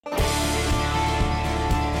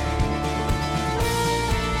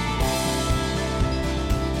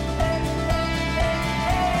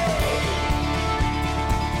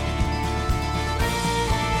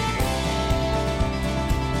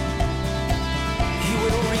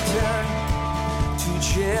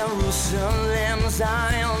Jerusalem,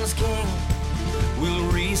 Zion's King,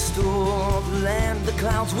 will restore the land. The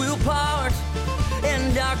clouds will part,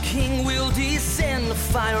 and our King will descend. The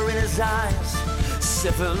fire in his eyes,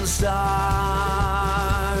 7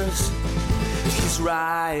 stars, his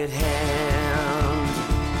right hand.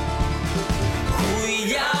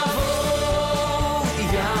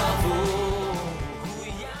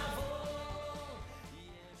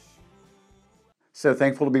 So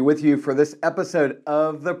thankful to be with you for this episode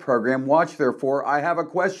of the program. Watch, therefore, I have a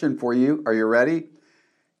question for you. Are you ready?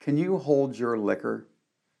 Can you hold your liquor?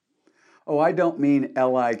 Oh, I don't mean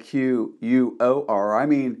L-I-Q-U-O-R. I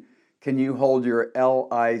mean, can you hold your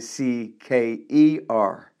L-I-C-K-E-R?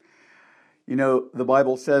 You know, the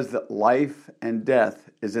Bible says that life and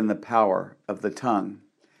death is in the power of the tongue.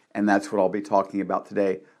 And that's what I'll be talking about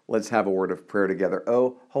today. Let's have a word of prayer together.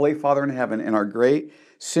 Oh, Holy Father in heaven, in our great,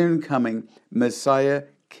 soon-coming Messiah,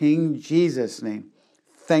 King Jesus' name,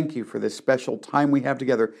 thank you for this special time we have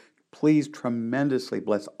together. Please tremendously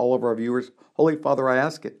bless all of our viewers. Holy Father, I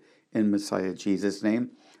ask it in Messiah Jesus'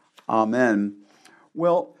 name. Amen.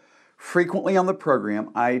 Well, frequently on the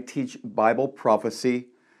program, I teach Bible prophecy.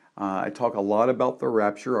 I talk a lot about the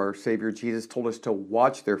rapture. Our Savior Jesus told us to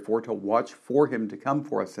watch, therefore, to watch for Him to come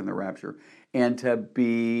for us in the rapture and to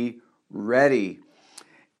be ready.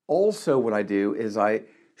 Also, what I do is I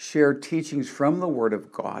share teachings from the Word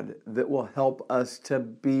of God that will help us to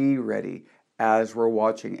be ready as we're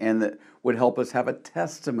watching, and that would help us have a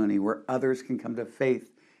testimony where others can come to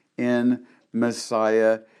faith in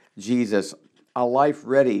Messiah Jesus, a life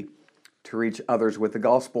ready to reach others with the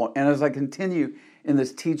gospel. And as I continue in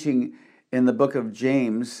this teaching in the book of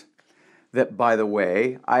James, that, by the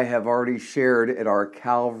way, I have already shared at our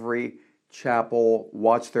Calvary Chapel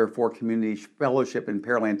Watch Therefore Community Fellowship in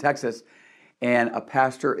Pearland, Texas, and a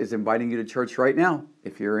pastor is inviting you to church right now.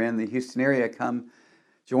 If you're in the Houston area, come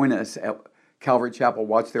join us at Calvary Chapel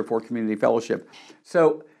Watch Therefore Community Fellowship.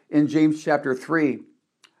 So in James chapter 3,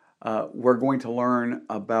 we're going to learn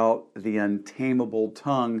about the untamable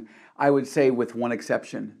tongue. I would say with one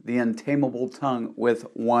exception, the untamable tongue with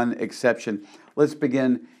one exception. Let's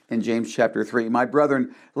begin in James chapter 3. My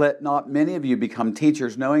brethren, let not many of you become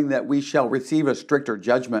teachers, knowing that we shall receive a stricter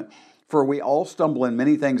judgment. For we all stumble in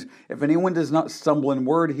many things. If anyone does not stumble in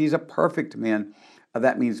word, he's a perfect man.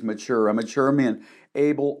 That means mature, a mature man,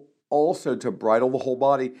 able also to bridle the whole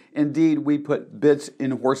body. Indeed, we put bits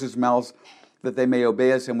in horses' mouths that they may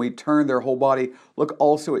obey us, and we turn their whole body. Look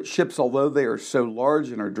also at ships, although they are so large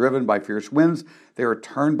and are driven by fierce winds, they are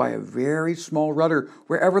turned by a very small rudder,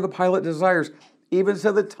 wherever the pilot desires. Even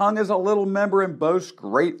so, the tongue is a little member and boasts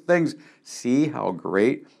great things. See how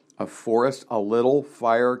great a forest a little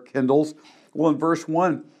fire kindles. Well, in verse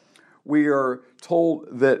 1, we are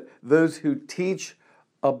told that those who teach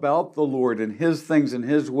about the Lord and His things and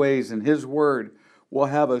His ways and His word will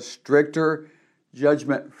have a stricter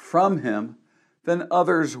judgment from Him than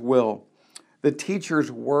others will. The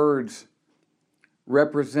teacher's words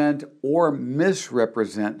represent or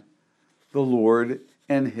misrepresent the Lord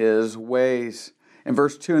and His ways. In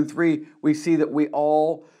verse 2 and 3, we see that we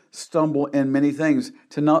all stumble in many things.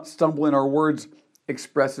 To not stumble in our words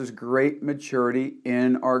expresses great maturity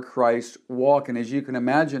in our Christ walk. And as you can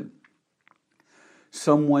imagine,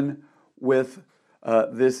 someone with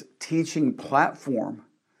this teaching platform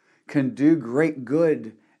can do great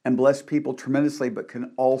good and bless people tremendously, but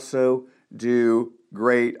can also do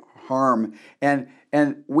great harm. And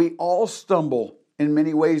we all stumble in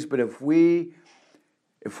many ways, but if we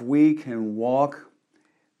can walk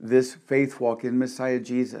this faith walk in Messiah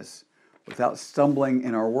Jesus without stumbling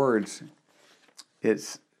in our words,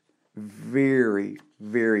 it's very,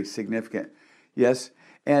 very significant. Yes,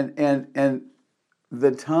 and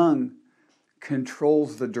the tongue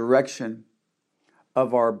controls the direction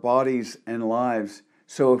of our bodies and lives.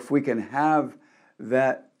 So if we can have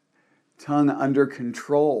that tongue under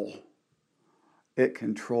control, it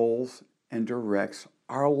controls and directs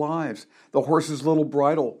our lives. The horse's little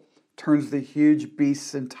bridle turns the huge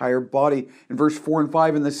beast's entire body. In verse 4 and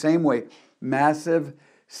 5, in the same way, massive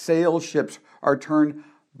sail ships are turned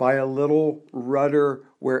by a little rudder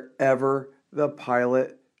wherever the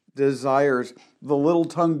pilot desires. The little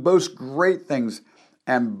tongue boasts great things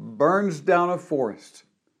and burns down a forest.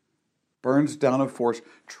 Burns down a forest.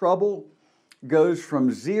 Trouble goes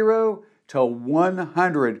from 0 to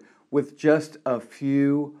 100 with just a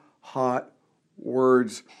few hot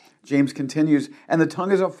words. James continues, and the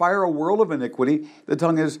tongue is a fire, a world of iniquity. The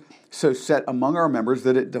tongue is so set among our members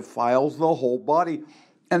that it defiles the whole body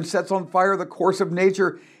and sets on fire the course of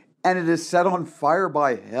nature and it is set on fire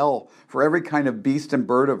by hell. For every kind of beast and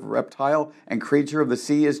bird, of reptile and creature of the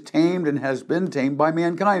sea is tamed and has been tamed by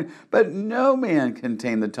mankind. But no man can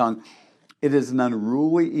tame the tongue. It is an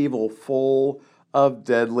unruly evil, full of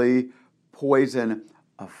deadly poison,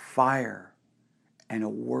 of fire, and a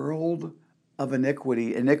world of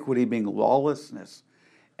iniquity. Iniquity being lawlessness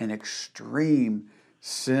and extreme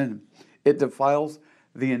sin. It defiles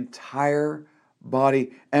the entire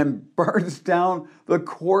body and burns down the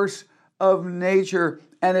course of nature,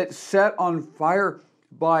 and it's set on fire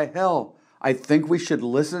by hell. I think we should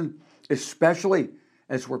listen, especially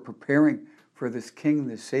as we're preparing for this King,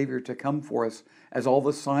 this Savior to come for us, as all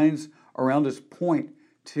the signs around us point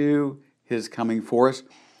to his coming for us.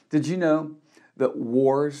 Did you know that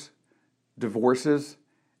wars, divorces,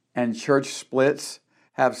 and church splits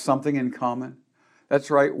have something in common? That's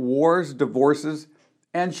right, wars, divorces,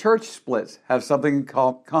 and church splits have something in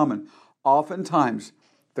common. Oftentimes,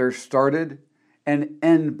 they're started and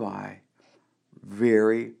end by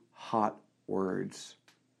very hot words.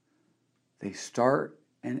 They start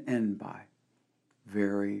and end by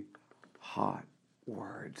very hot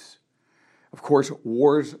words. Of course,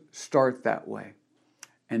 wars start that way,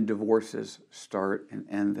 and divorces start and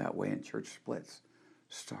end that way, and church splits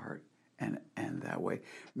start and end that way.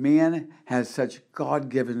 Man has such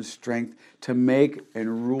God-given strength to make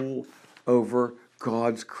and rule over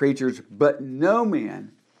God's creatures, but no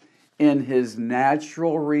man in his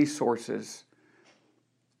natural resources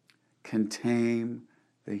can tame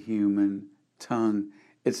the human tongue.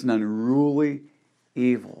 It's an unruly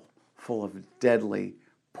evil full of deadly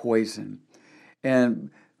poison.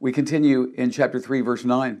 And we continue in chapter 3, verse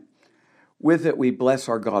 9. With it we bless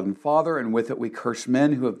our God and Father, and with it we curse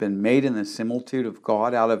men who have been made in the similitude of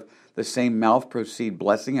God. Out of the same mouth proceed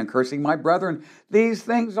blessing and cursing. My brethren, these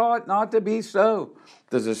things ought not to be so.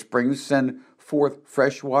 Does a spring send forth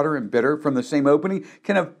fresh water and bitter from the same opening?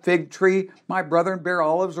 Can a fig tree, my brethren, bear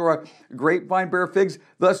olives, or a grapevine bear figs?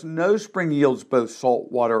 Thus no spring yields both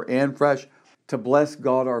salt water and fresh. To bless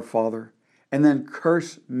God our Father, and then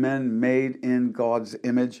curse men made in God's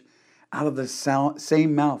image. Out of the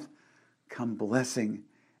same mouth come blessing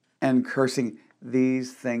and cursing.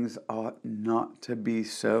 These things ought not to be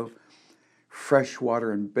so. Fresh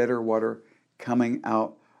water and bitter water coming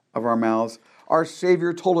out of our mouths. Our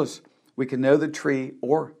Savior told us we can know the tree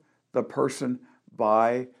or the person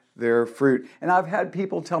by their fruit. And I've had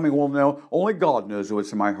people tell me, well, no, only God knows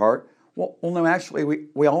what's in my heart. Well, no, actually,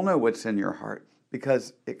 we all know what's in your heart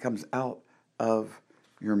because it comes out of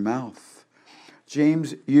your mouth.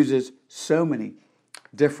 James uses so many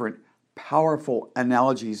different powerful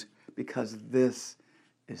analogies because this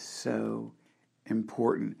is so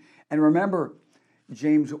important. And remember,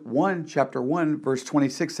 James 1, chapter 1, verse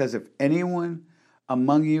 26 says, if anyone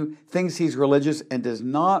among you thinks he's religious and does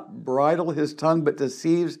not bridle his tongue but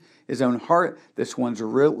deceives his own heart, this one's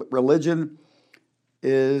religion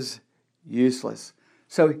is useless.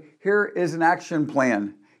 So here is an action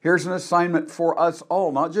plan. Here's an assignment for us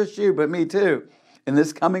all, not just you, but me too. In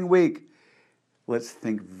this coming week, let's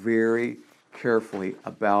think very carefully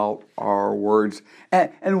about our words.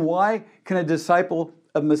 And why can a disciple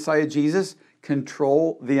of Messiah Jesus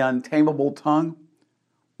control the untamable tongue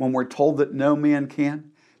when we're told that no man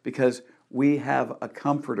can? Because we have a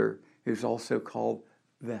comforter who's also called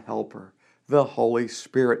the Helper, the Holy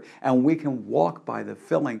Spirit. And we can walk by the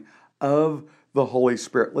filling of the Holy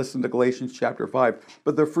Spirit. Listen to Galatians chapter 5.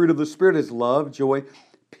 But the fruit of the Spirit is love, joy,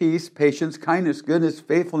 peace, patience, kindness, goodness,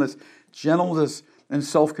 faithfulness, gentleness, and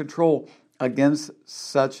self-control. Against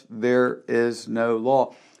such there is no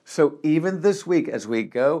law. So even this week, as we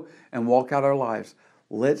go and walk out our lives,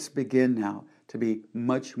 let's begin now to be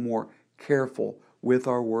much more careful with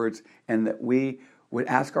our words, and that we would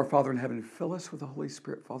ask our Father in heaven, fill us with the Holy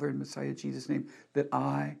Spirit, Father, in Messiah Jesus' name, that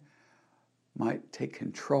I might take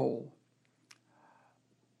control,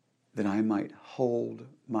 that I might hold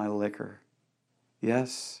my liquor.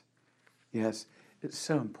 Yes, it's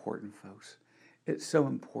so important, folks. It's so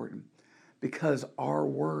important because our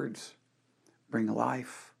words bring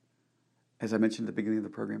life, as I mentioned at the beginning of the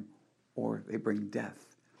program, or they bring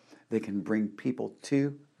death. They can bring people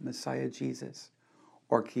to Messiah Jesus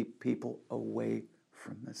or keep people away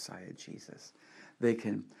from Messiah Jesus. They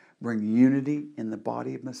can bring unity in the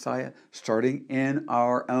body of Messiah, starting in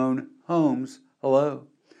our own homes. Hello.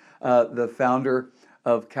 The founder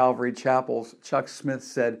of Calvary Chapels, Chuck Smith,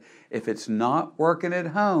 said, if it's not working at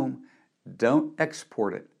home, don't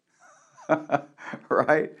export it.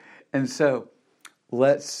 Right? And so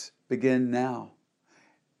let's begin now.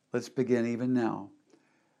 Let's begin even now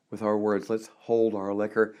with our words. Let's hold our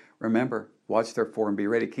liquor. Remember, watch therefore and be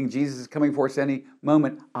ready. King Jesus is coming for us any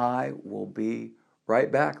moment. I will be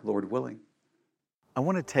right back, Lord willing. I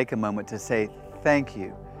want to take a moment to say thank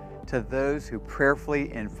you to those who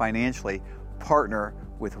prayerfully and financially partner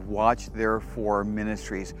with Watch Therefore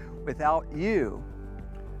Ministries. Without you,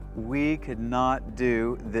 we could not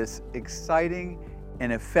do this exciting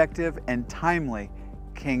and effective and timely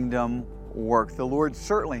kingdom work. The Lord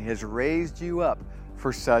certainly has raised you up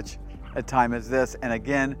for such a time as this. And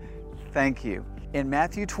again, thank you. In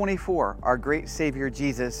Matthew 24, our great Savior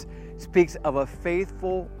Jesus speaks of a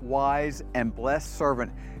faithful, wise, and blessed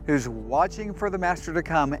servant who's watching for the Master to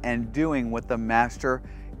come and doing what the Master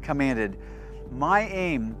commanded. My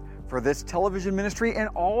aim for this television ministry and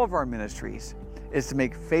all of our ministries is to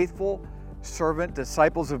make faithful servant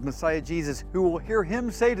disciples of Messiah Jesus who will hear Him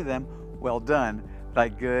say to them, "Well done, thy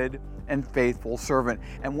good and faithful servant."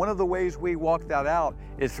 And one of the ways we walk that out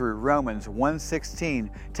is through Romans 1:16,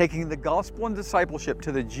 taking the gospel and discipleship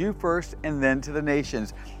to the Jew first and then to the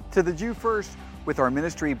nations. To the Jew first with our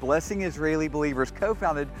ministry Blessing Israeli Believers,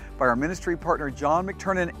 co-founded by our ministry partner John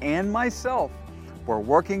McTernan and myself. We're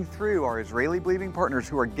working through our Israeli believing partners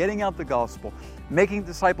who are getting out the gospel, making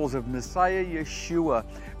disciples of Messiah Yeshua,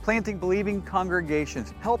 planting believing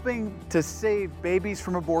congregations, helping to save babies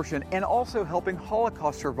from abortion, and also helping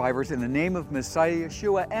Holocaust survivors in the name of Messiah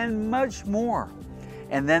Yeshua, and much more.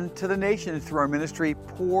 And then to the nations through our ministry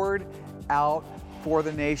Poured Out for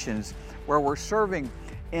the Nations, where we're serving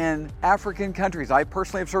in African countries. I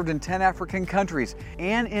personally have served in 10 African countries,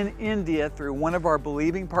 and in India through one of our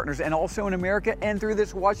believing partners, and also in America, and through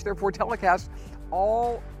this Watch Therefore telecast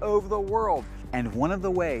all over the world. And one of the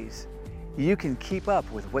ways you can keep up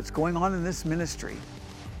with what's going on in this ministry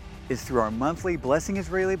is through our monthly Blessing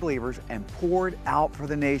Israeli Believers and Poured Out for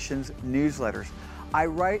the Nations newsletters. I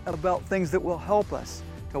write about things that will help us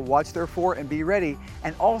to watch therefore and be ready,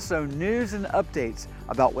 and also news and updates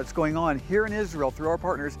about what's going on here in Israel through our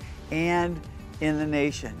partners and in the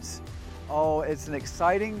nations. Oh, it's an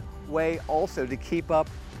exciting way also to keep up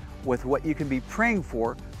with what you can be praying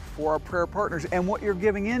for our prayer partners and what you're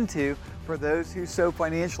giving into for those who sow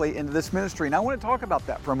financially into this ministry. And I want to talk about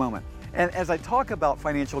that for a moment. And as I talk about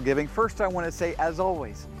financial giving, first I want to say, as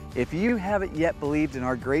always, if you haven't yet believed in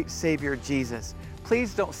our great Savior Jesus,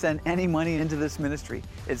 please don't send any money into this ministry.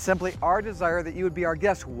 It's simply our desire that you would be our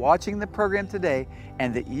guest watching the program today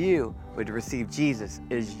and that you would receive Jesus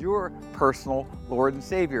as your personal Lord and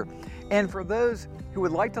Savior. And for those who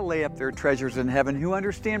would like to lay up their treasures in heaven, who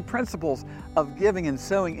understand principles of giving and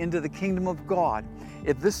sowing into the kingdom of God,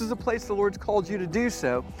 if this is a place the Lord's called you to do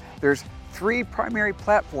so, there's 3 primary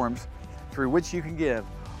platforms through which you can give.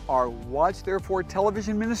 Our Watch Therefore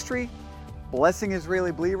television ministry, Blessing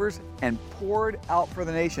Israeli Believers, and Poured Out for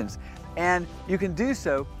the Nations. And you can do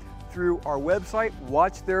so through our website,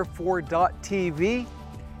 watchtherefore.tv,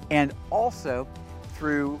 and also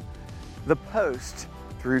through the post,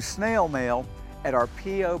 through snail mail at our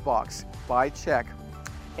P.O. Box by check.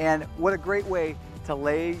 And what a great way to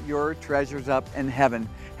lay your treasures up in heaven.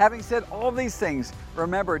 Having said all these things,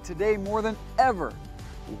 remember today more than ever,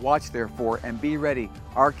 watch therefore and be ready.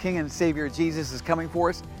 Our King and Savior Jesus is coming for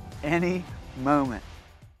us any moment.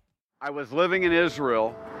 I was living in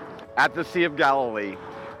Israel at the Sea of Galilee,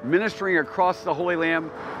 ministering across the Holy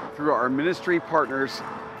Land through our ministry partners,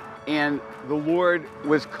 and the Lord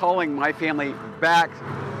was calling my family back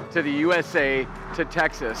to the USA, to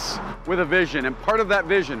Texas, with a vision. And part of that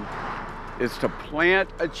vision is to plant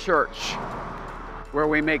a church where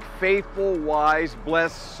we make faithful, wise,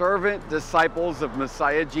 blessed servant disciples of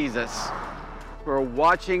Messiah Jesus who are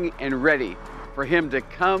watching and ready for Him to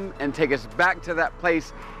come and take us back to that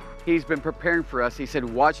place He's been preparing for us. He said,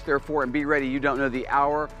 watch therefore and be ready. You don't know the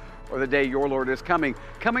hour or the day your Lord is coming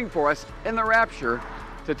for us in the rapture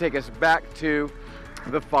to take us back to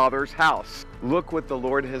the Father's house. Look what the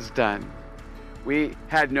Lord has done. We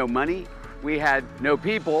had no money, we had no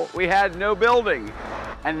people, we had no building.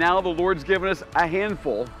 And now the Lord's given us a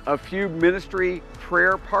handful, a few ministry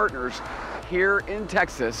prayer partners here in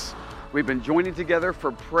Texas. We've been joining together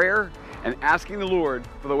for prayer and asking the Lord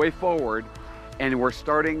for the way forward. And we're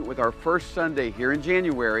starting with our first Sunday here in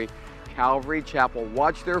January, Calvary Chapel.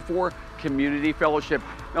 Watch therefore, community fellowship.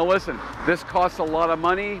 Now listen, this costs a lot of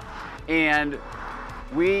money, and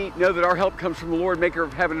we know that our help comes from the Lord, maker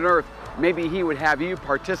of heaven and earth. Maybe He would have you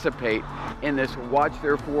participate in this Watch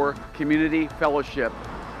Therefore community fellowship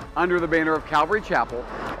under the banner of Calvary Chapel.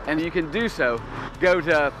 And you can do so. Go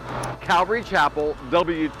to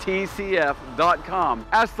calvarychapelwtcf.com.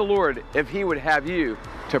 Ask the Lord if He would have you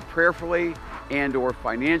to prayerfully and or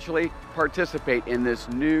financially participate in this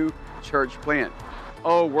new church plant.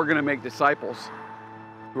 Oh, we're going to make disciples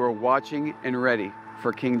who are watching and ready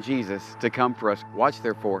for King Jesus to come for us. Watch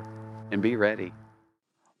therefore and be ready.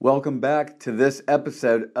 Welcome back to this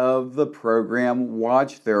episode of the program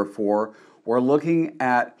Watch Therefore. We're looking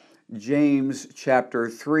at James chapter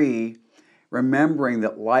 3, remembering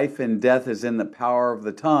that life and death is in the power of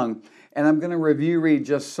the tongue. And I'm going to read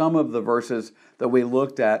just some of the verses that we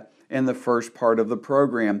looked at in the first part of the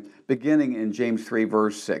program, beginning in James 3,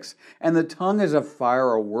 verse 6. And the tongue is a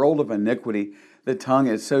fire, a world of iniquity. The tongue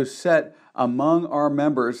is so set among our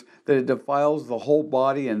members that it defiles the whole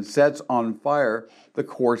body and sets on fire the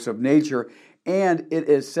course of nature. And it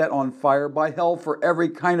is set on fire by hell, for every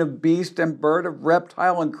kind of beast and bird, of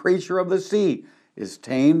reptile and creature of the sea is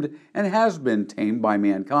tamed and has been tamed by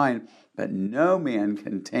mankind. But no man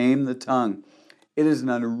can tame the tongue. It is an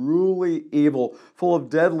unruly evil, full of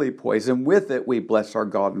deadly poison. With it we bless our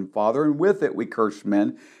God and Father, and with it we curse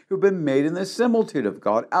men who have been made in the similitude of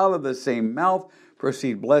God. Out of the same mouth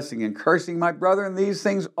proceed blessing and cursing. My brethren, these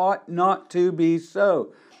things ought not to be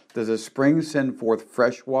so. Does a spring send forth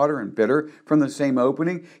fresh water and bitter from the same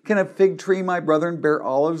opening? Can a fig tree, my brethren, bear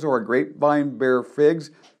olives, or a grapevine bear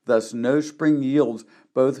figs? Thus no spring yields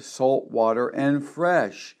both salt water and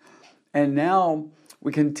fresh. And now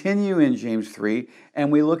we continue in James 3,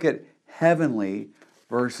 and we look at heavenly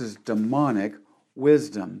versus demonic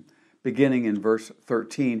wisdom, beginning in verse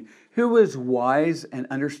 13. Who is wise and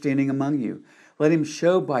understanding among you? Let him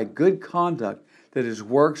show by good conduct that his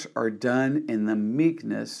works are done in the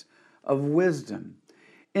meekness of wisdom.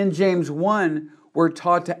 In James 1, we're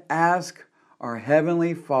taught to ask our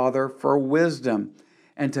Heavenly Father for wisdom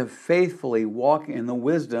and to faithfully walk in the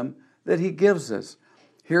wisdom that He gives us.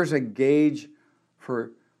 Here's a gauge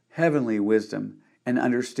for heavenly wisdom and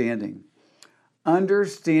understanding.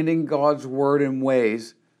 Understanding God's word and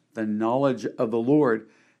ways, the knowledge of the Lord,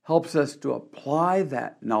 helps us to apply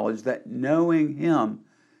that knowledge, that knowing Him,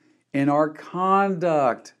 in our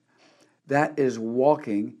conduct. That is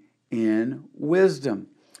walking in wisdom.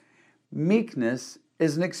 Meekness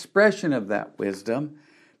is an expression of that wisdom.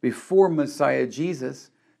 Before Messiah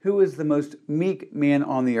Jesus, who is the most meek man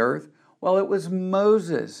on the earth? Well, it was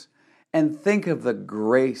Moses. And think of the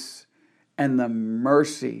grace and the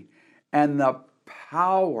mercy and the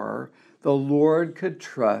power the Lord could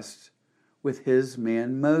trust with His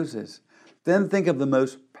man Moses. Then think of the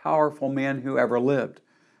most powerful man who ever lived,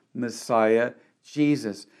 Messiah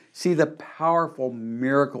Jesus. See the powerful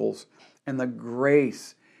miracles and the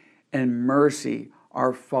grace and mercy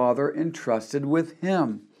our Father entrusted with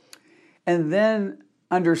Him. And then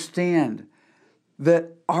understand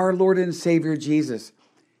that our Lord and Savior Jesus,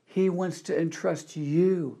 He wants to entrust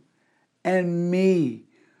you and me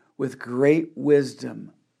with great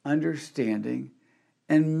wisdom, understanding,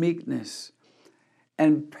 and meekness,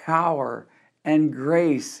 and power and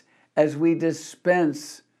grace as we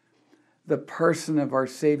dispense the person of our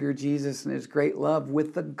Savior Jesus and His great love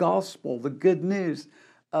with the gospel, the good news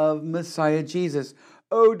of Messiah Jesus.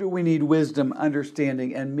 Oh, do we need wisdom,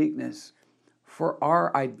 understanding, and meekness for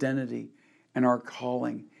our identity and our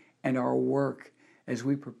calling and our work as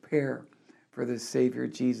we prepare for the Savior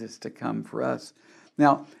Jesus to come for us.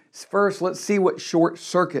 Now, first, let's see what short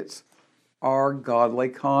circuits our godly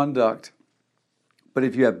conduct. But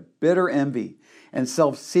if you have bitter envy and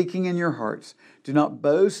self-seeking in your hearts, do not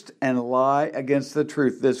boast and lie against the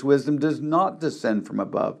truth. This wisdom does not descend from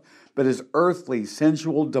above, but is earthly,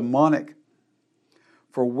 sensual, demonic.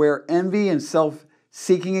 For where envy and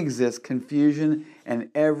self-seeking exist, confusion and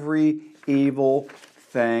every evil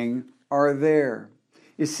thing are there.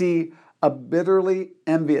 You see, a bitterly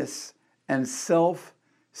envious and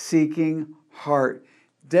self-seeking heart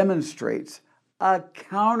demonstrates a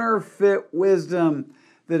counterfeit wisdom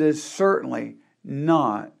that is certainly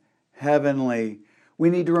not heavenly.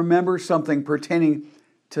 We need to remember something pertaining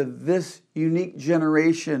to this unique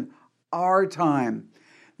generation, our time,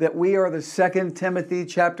 that we are the 2 Timothy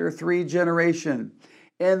chapter 3 generation.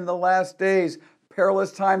 In the last days,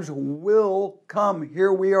 perilous times will come.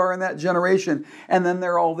 Here we are in that generation. And then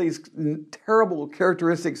there are all these terrible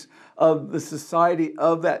characteristics of the society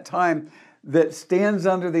of that time that stands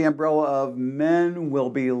under the umbrella of men will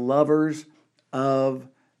be lovers of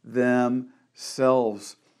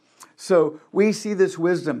themselves. So we see this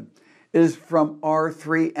wisdom is from our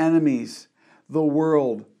three enemies: the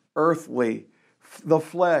world, earthly; the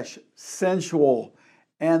flesh, sensual;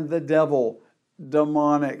 and the devil,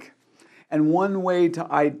 demonic. And one way to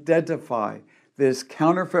identify this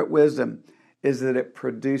counterfeit wisdom is that it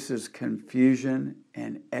produces confusion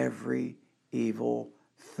and every evil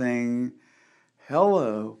thing.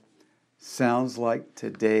 Hello, sounds like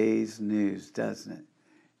today's news, doesn't it?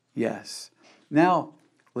 Yes. Now,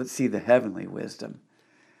 let's see the heavenly wisdom.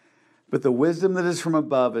 But the wisdom that is from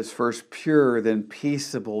above is first pure, then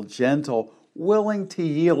peaceable, gentle, willing to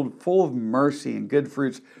yield, full of mercy and good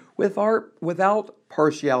fruits, without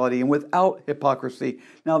partiality and without hypocrisy.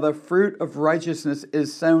 Now the fruit of righteousness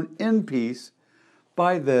is sown in peace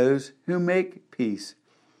by those who make peace.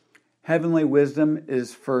 Heavenly wisdom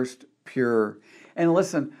is first pure. And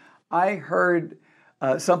listen, I heard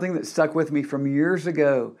something that stuck with me from years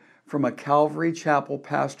ago from a Calvary Chapel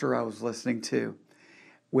pastor I was listening to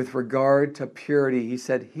with regard to purity. He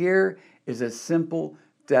said, here is a simple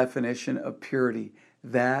definition of purity: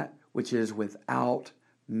 that which is without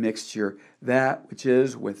mixture. That which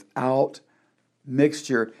is without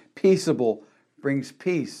mixture. Peaceable brings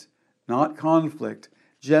peace, not conflict.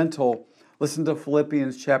 Gentle. Listen to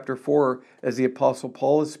Philippians chapter 4 as the Apostle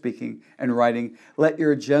Paul is speaking and writing, let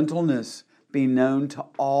your gentleness be known to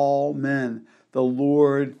all men. The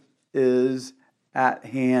Lord is at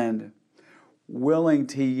hand. Willing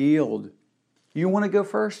to yield. You want to go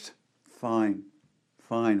first? Fine.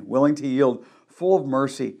 Willing to yield. Full of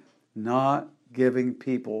mercy. Not giving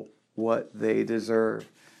people what they deserve.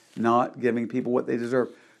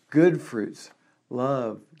 Good fruits.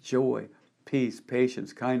 Love, joy, peace,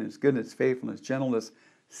 patience, kindness, goodness, faithfulness, gentleness,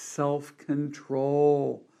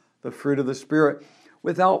 self-control, the fruit of the Spirit,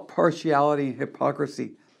 without partiality and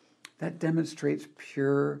hypocrisy. That demonstrates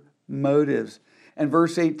pure motives. And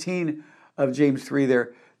verse 18 of James 3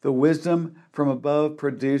 there, the wisdom from above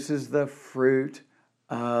produces the fruit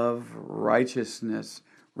of righteousness.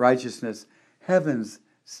 Righteousness, heaven's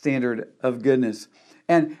standard of goodness.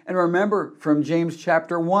 And remember from James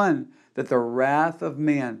chapter 1 that the wrath of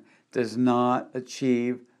man does not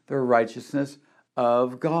achieve the righteousness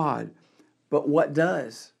of God. But what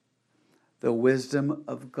does? The wisdom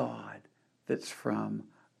of God that's from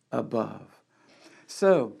above.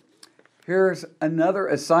 So, here's another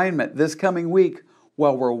assignment this coming week.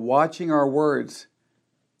 While we're watching our words,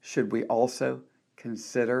 should we also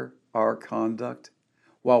consider our conduct?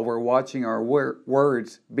 While we're watching our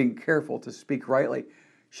words, being careful to speak rightly,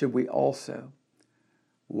 should we also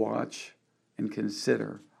watch and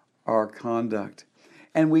consider our conduct?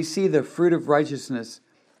 And we see the fruit of righteousness,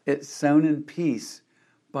 it's sown in peace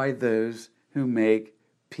by those who make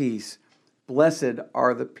peace. Blessed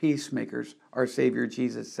are the peacemakers, our Savior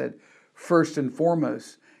Jesus said. First and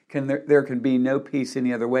foremost, there can be no peace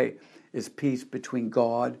any other way, is peace between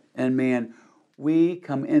God and man. We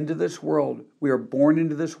come into this world, we are born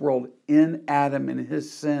into this world in Adam and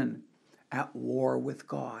his sin, at war with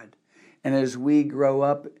God. And as we grow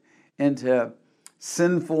up into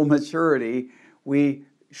sinful maturity, we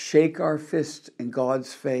shake our fist in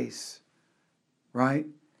God's face. Right?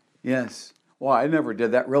 Yes. Well, I never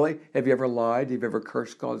did that. Really? Have you ever lied? Have you ever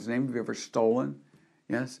cursed God's name? Have you ever stolen?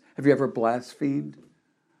 Yes. Have you ever blasphemed?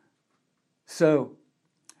 So,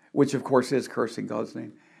 which of course is cursing God's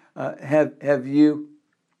name. Have you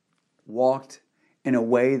walked in a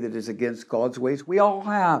way that is against God's ways? We all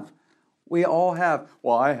have.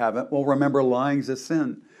 Well, I haven't. Well, remember, lying's a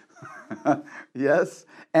sin. Yes?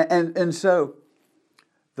 And so,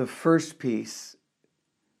 the first piece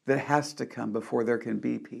that has to come before there can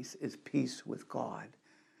be peace is peace with God.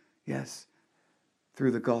 Yes,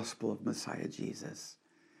 through the gospel of Messiah Jesus.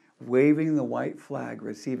 Waving the white flag,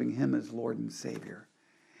 receiving Him as Lord and Savior.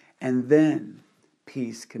 And then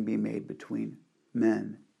peace can be made between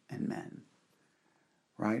men and men.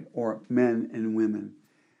 Right? Or men and women,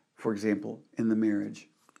 for example, in the marriage.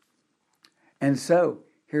 And so,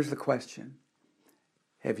 here's the question.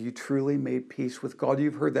 Have you truly made peace with God?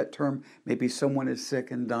 You've heard that term. Maybe someone is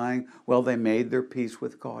sick and dying. Well, they made their peace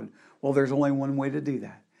with God. Well, there's only one way to do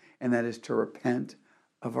that, and that is to repent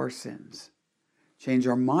of our sins. Change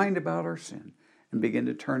our mind about our sin and begin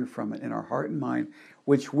to turn from it in our heart and mind,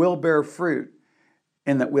 which will bear fruit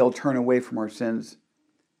in that we'll turn away from our sins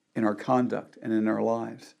in our conduct and in our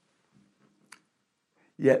lives.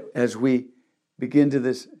 Yet, as we begin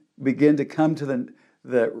to come to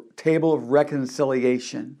the table of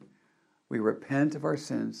reconciliation, we repent of our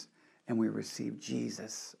sins and we receive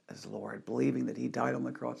Jesus as Lord, believing that He died on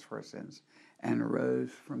the cross for our sins and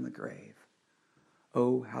rose from the grave.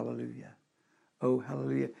 Oh, hallelujah. Oh,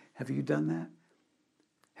 hallelujah. Have you done that?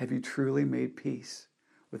 Have you truly made peace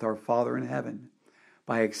with our Father in heaven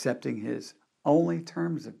by accepting His only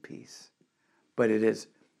terms of peace? But it is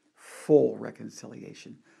full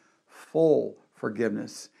reconciliation, full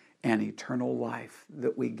forgiveness, and eternal life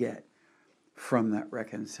that we get from that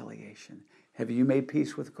reconciliation. Have you made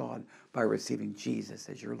peace with God by receiving Jesus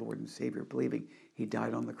as your Lord and Savior, believing He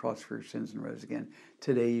died on the cross for your sins and rose again?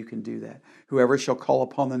 Today you can do that. Whoever shall call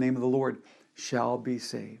upon the name of the Lord shall be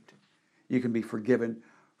saved. You can be forgiven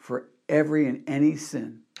for every and any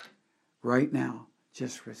sin, right now,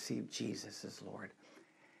 just receive Jesus as Lord,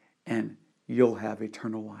 and you'll have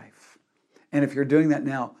eternal life. And if you're doing that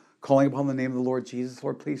now, calling upon the name of the Lord Jesus,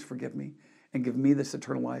 Lord, please forgive me and give me this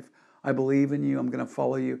eternal life. I believe in you. I'm going to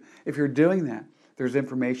follow you. If you're doing that, there's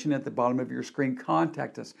information at the bottom of your screen.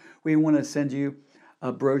 Contact us. We want to send you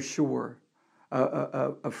a brochure,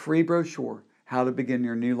 a free brochure, how to begin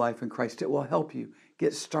your new life in Christ. It will help you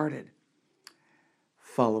get started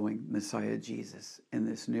following Messiah Jesus in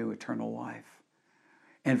this new eternal life.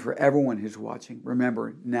 And for everyone who's watching,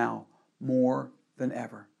 remember now more than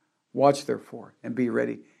ever, watch therefore and be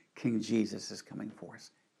ready. King Jesus is coming for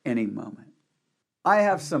us any moment. I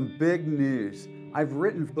have some big news. I've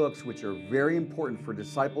written books which are very important for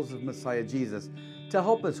disciples of Messiah Jesus to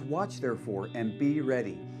help us watch therefore and be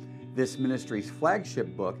ready. This ministry's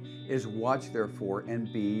flagship book is Watch Therefore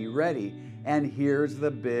and Be Ready. And here's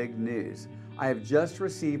the big news. I have just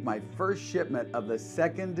received my first shipment of the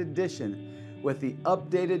second edition with the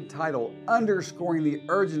updated title underscoring the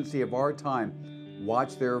urgency of our time.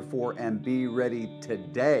 Watch therefore and be ready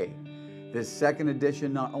today. This second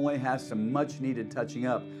edition not only has some much needed touching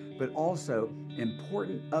up, but also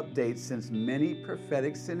important updates since many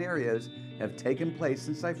prophetic scenarios have taken place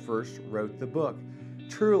since I first wrote the book.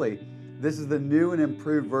 Truly, this is the new and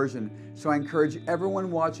improved version, so I encourage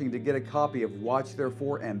everyone watching to get a copy of Watch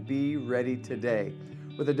Therefore and Be Ready today.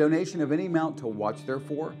 With a donation of any amount to Watch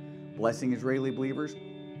Therefore, Blessing Israeli Believers,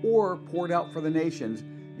 or Poured Out for the Nations,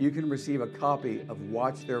 you can receive a copy of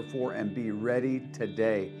Watch Therefore and Be Ready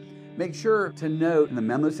today. Make sure to note in the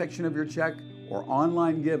memo section of your check or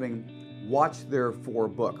online giving, Watch Therefore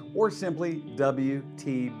Book, or simply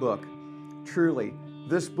WT Book. Truly,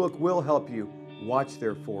 this book will help you watch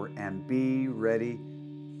therefore and be ready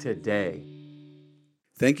today.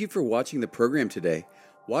 Thank you for watching the program today.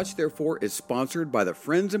 Watch Therefore is sponsored by the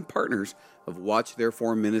friends and partners of Watch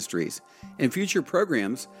Therefore Ministries. In future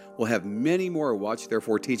programs, we'll have many more Watch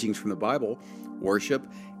Therefore teachings from the Bible, worship,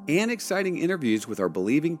 and exciting interviews with our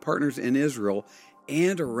believing partners in Israel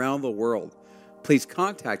and around the world. Please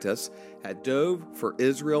contact us at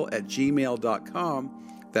doveforisrael@gmail.com.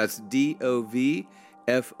 That's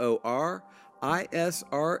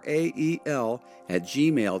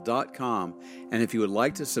DOVFORISRAEL@gmail.com. And if you would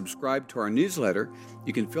like to subscribe to our newsletter,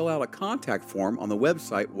 you can fill out a contact form on the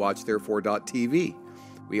website watchtherefore.tv.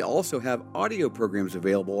 We also have audio programs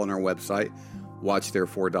available on our website,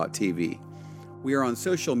 watchtherefore.tv. We are on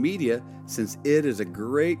social media since it is a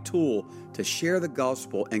great tool to share the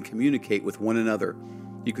gospel and communicate with one another.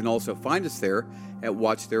 You can also find us there at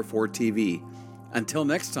Watch Therefore TV. Until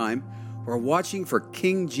next time, we're watching for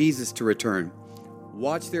King Jesus to return.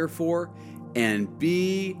 Watch therefore and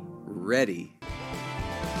be ready.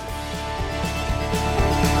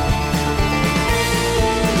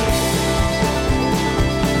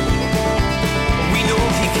 We know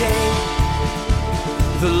he came,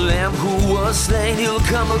 the Lamb who was slain, he'll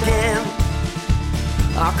come again,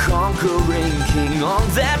 our conquering King on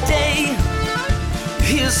that day.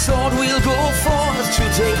 His sword will go forth to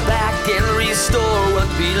take back and restore